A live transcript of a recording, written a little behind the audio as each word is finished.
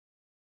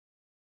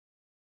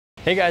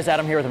Hey guys,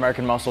 Adam here with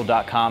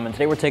AmericanMuscle.com, and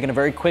today we're taking a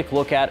very quick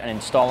look at and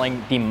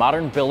installing the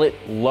Modern Billet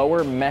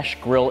Lower Mesh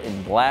Grille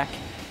in black,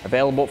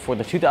 available for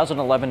the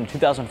 2011 and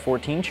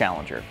 2014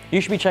 Challenger. You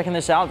should be checking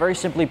this out. Very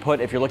simply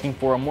put, if you're looking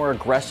for a more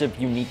aggressive,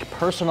 unique,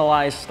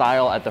 personalized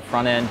style at the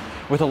front end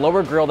with a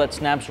lower grille that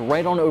snaps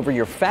right on over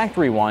your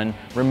factory one,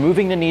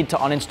 removing the need to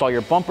uninstall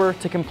your bumper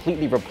to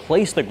completely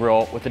replace the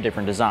grille with a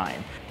different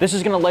design. This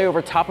is going to lay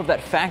over top of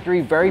that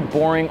factory, very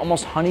boring,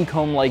 almost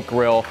honeycomb-like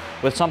grille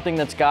with something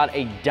that's got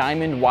a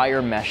diamond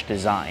wire mesh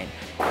design.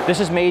 This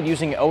is made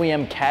using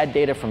OEM CAD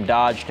data from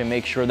Dodge to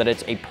make sure that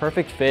it's a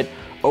perfect fit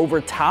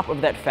over top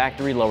of that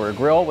factory lower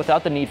grille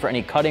without the need for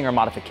any cutting or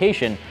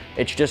modification.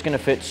 It's just going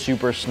to fit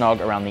super snug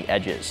around the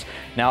edges.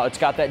 Now, it's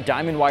got that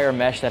diamond wire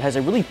mesh that has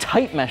a really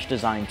tight mesh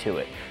design to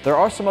it. There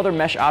are some other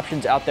mesh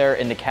options out there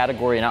in the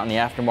category and out in the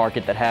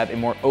aftermarket that have a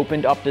more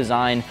opened up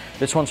design.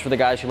 This one's for the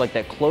guys who like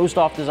that closed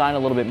off design a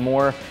little bit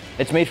more.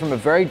 It's made from a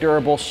very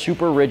durable,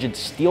 super rigid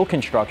steel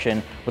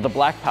construction with a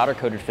black powder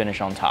coated finish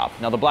on top.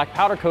 Now, the black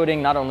powder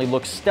coating not only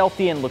looks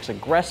stealthy and looks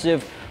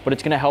aggressive, but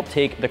it's going to help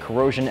take the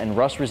corrosion and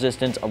rust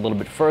resistance a little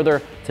bit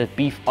further to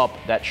beef up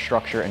that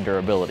structure and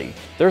durability.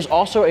 There's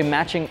also a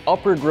matching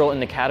upper grille in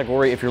the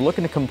category if you're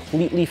looking to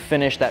completely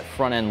finish that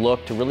front end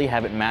look to really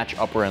have it match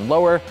upper and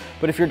lower.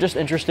 But if you're just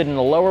interested in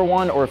the lower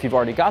one, or if you've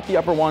already got the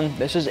upper one,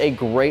 this is a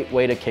great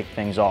way to kick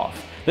things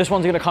off. This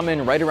one's going to come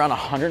in right around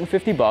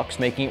 150 bucks,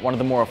 making it one of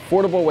the more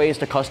affordable ways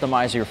to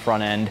customize your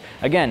front end.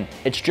 Again,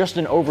 it's just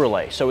an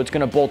overlay, so it's going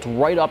to bolt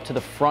right up to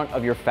the front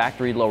of your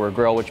factory lower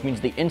grille, which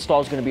means the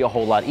install is going to be a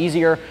whole lot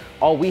easier.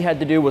 All we had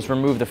to do was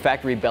remove the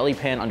factory belly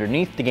pan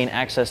underneath to gain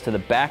access to the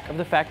back of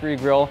the factory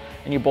grille,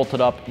 and you bolt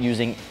it up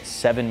using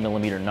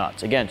 7mm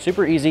nuts. Again,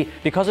 super easy.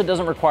 Because it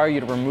doesn't require you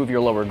to remove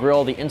your lower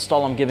grille, the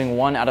install I'm giving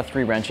 1 out of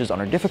 3 wrenches on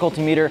our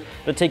difficulty meter.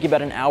 It'll take you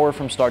about an hour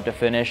from start to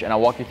finish, and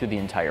I'll walk you through the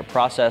entire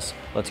process.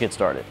 Let's get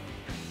started.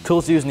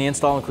 Tools used in the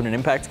install include an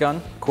impact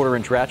gun,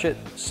 1/4-inch ratchet,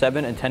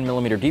 7 and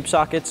 10mm deep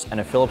sockets, and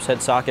a Phillips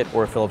head socket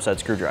or a Phillips head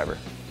screwdriver.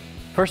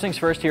 First things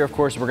first here, of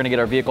course, we're going to get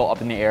our vehicle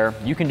up in the air.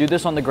 You can do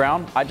this on the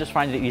ground. I just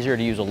find it easier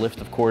to use a lift,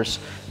 of course.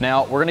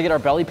 Now, we're going to get our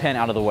belly pan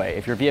out of the way.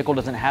 If your vehicle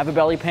doesn't have a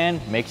belly pan,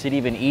 makes it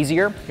even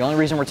easier. The only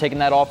reason we're taking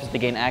that off is to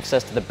gain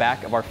access to the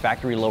back of our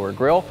factory lower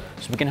grille,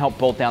 so we can help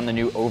bolt down the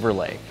new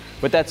overlay.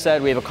 With that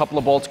said, we have a couple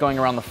of bolts going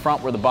around the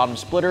front where the bottom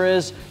splitter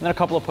is, and then a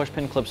couple of push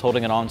pin clips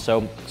holding it on.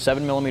 So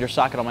 7mm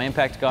socket on my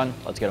impact gun.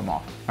 Let's get them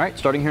off. All right,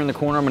 starting here in the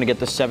corner, I'm going to get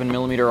the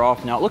 7mm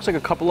off. Now, it looks like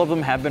a couple of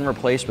them have been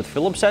replaced with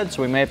Phillips head,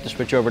 so we may have to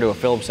switch over to a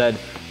Phillips head,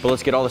 but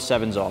let's get all the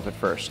 7s off at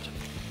first.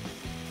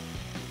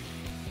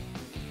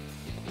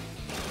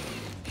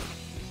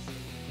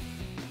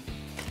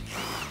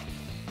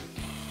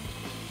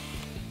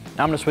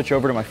 Now I'm going to switch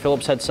over to my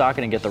Phillips head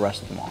socket and get the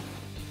rest of them off.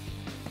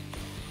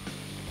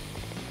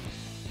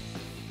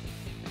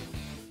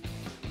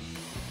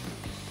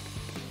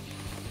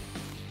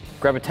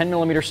 Grab a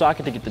 10mm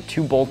socket to get the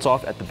 2 bolts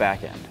off at the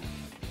back end.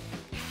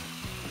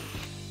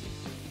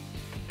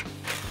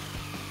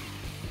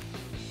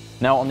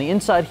 Now on the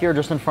inside here,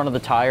 just in front of the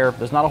tire,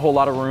 there's not a whole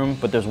lot of room,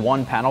 but there's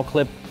 1 panel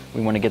clip. We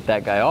want to get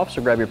that guy off,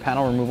 so grab your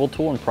panel removal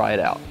tool and pry it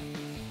out.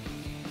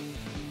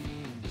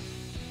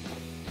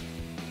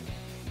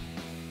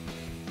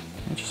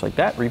 And just like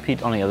that,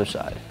 repeat on the other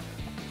side.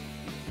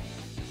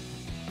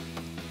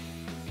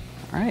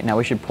 All right, now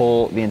we should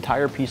pull the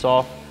entire piece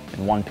off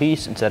in one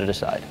piece and set it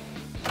aside.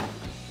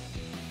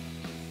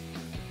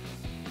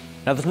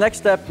 Now this next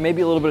step may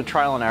be a little bit of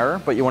trial and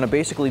error, but you want to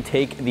basically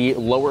take the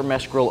lower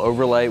mesh grille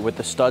overlay with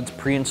the studs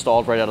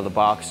pre-installed right out of the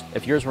box.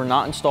 If yours were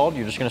not installed,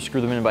 you're just going to screw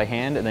them in by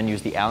hand and then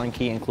use the Allen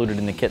key included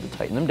in the kit to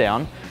tighten them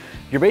down.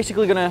 You're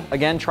basically going to,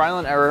 again, trial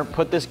and error,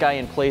 put this guy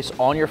in place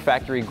on your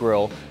factory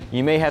grille.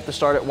 You may have to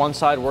start at one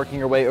side, working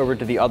your way over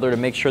to the other to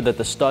make sure that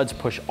the studs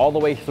push all the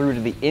way through to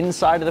the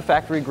inside of the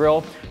factory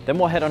grille. Then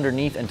we'll head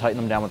underneath and tighten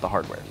them down with the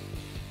hardware.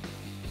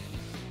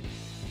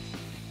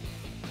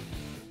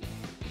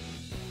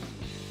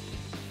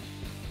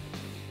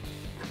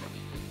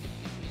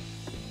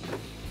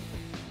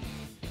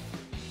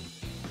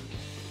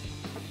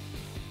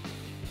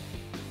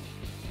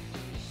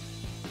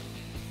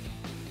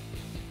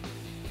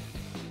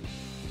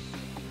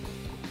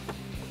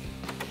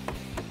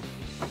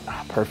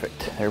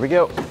 Perfect, there we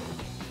go.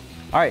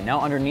 All right,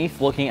 now underneath,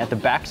 looking at the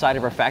back side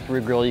of our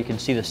factory grille, you can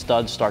see the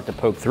studs start to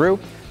poke through.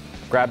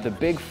 Grab the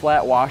big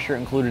flat washer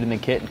included in the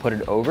kit and put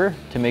it over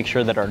to make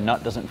sure that our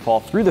nut doesn't fall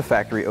through the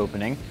factory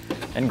opening.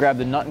 And grab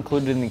the nut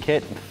included in the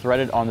kit and thread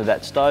it onto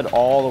that stud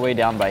all the way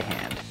down by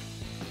hand.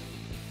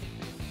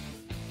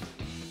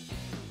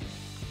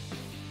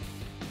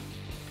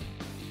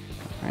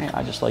 All right,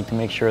 I just like to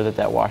make sure that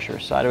that washer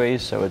is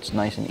sideways so it's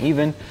nice and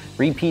even.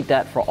 Repeat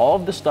that for all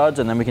of the studs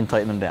and then we can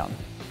tighten them down.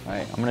 All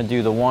right, I'm going to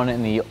do the one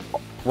in the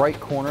right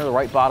corner, the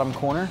right bottom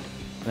corner,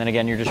 and then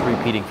again, you're just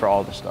repeating for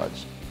all the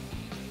studs.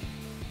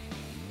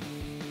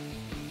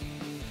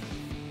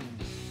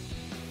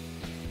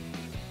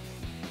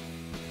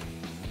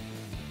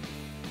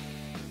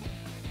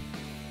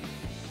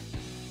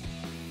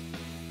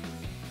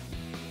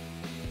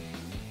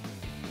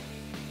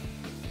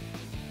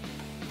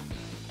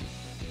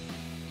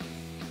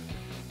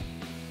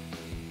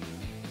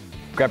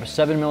 Grab a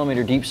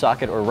 7mm deep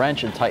socket or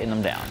wrench and tighten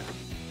them down.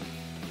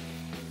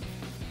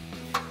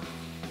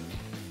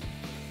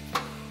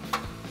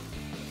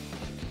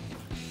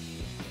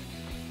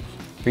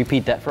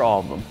 Repeat that for all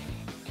of them.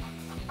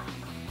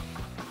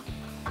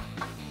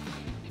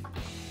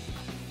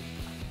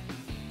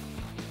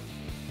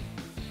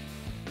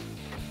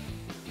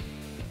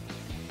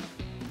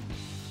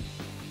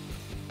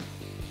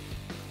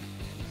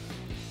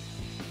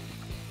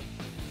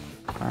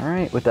 All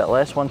right, with that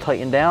last one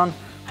tightened down,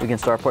 we can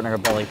start putting our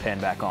belly pan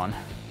back on. All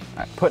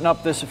right, putting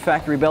up this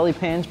factory belly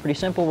pan is pretty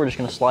simple. We're just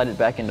gonna slide it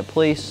back into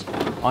place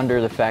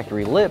under the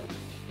factory lip.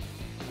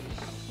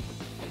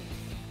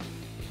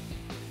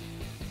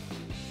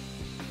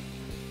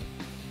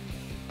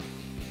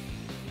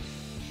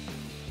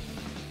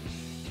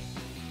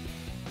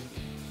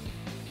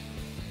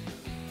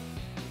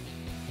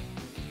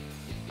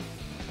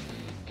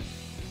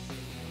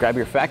 Grab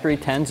your factory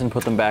 10s and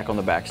put them back on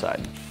the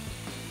backside.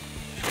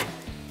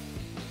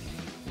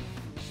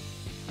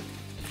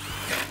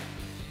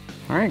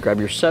 All right, grab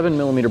your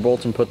 7mm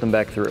bolts and put them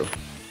back through.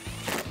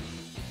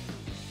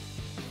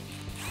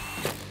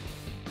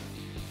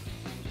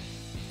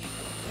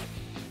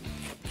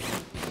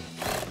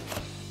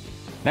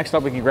 Next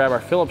up, we can grab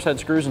our Phillips head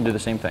screws and do the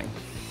same thing.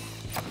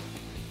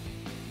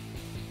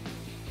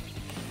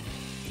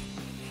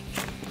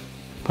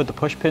 Put the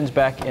push pins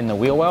back in the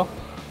wheel well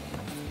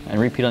and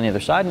repeat on the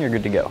other side and you're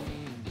good to go.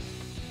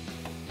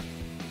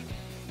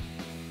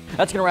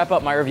 That's going to wrap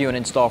up my review and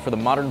install for the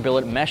Modern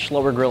Billet Mesh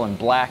Lower Grille in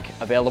black,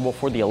 available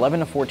for the 11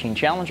 to 14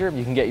 Challenger.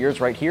 You can get yours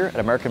right here at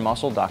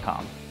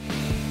AmericanMuscle.com.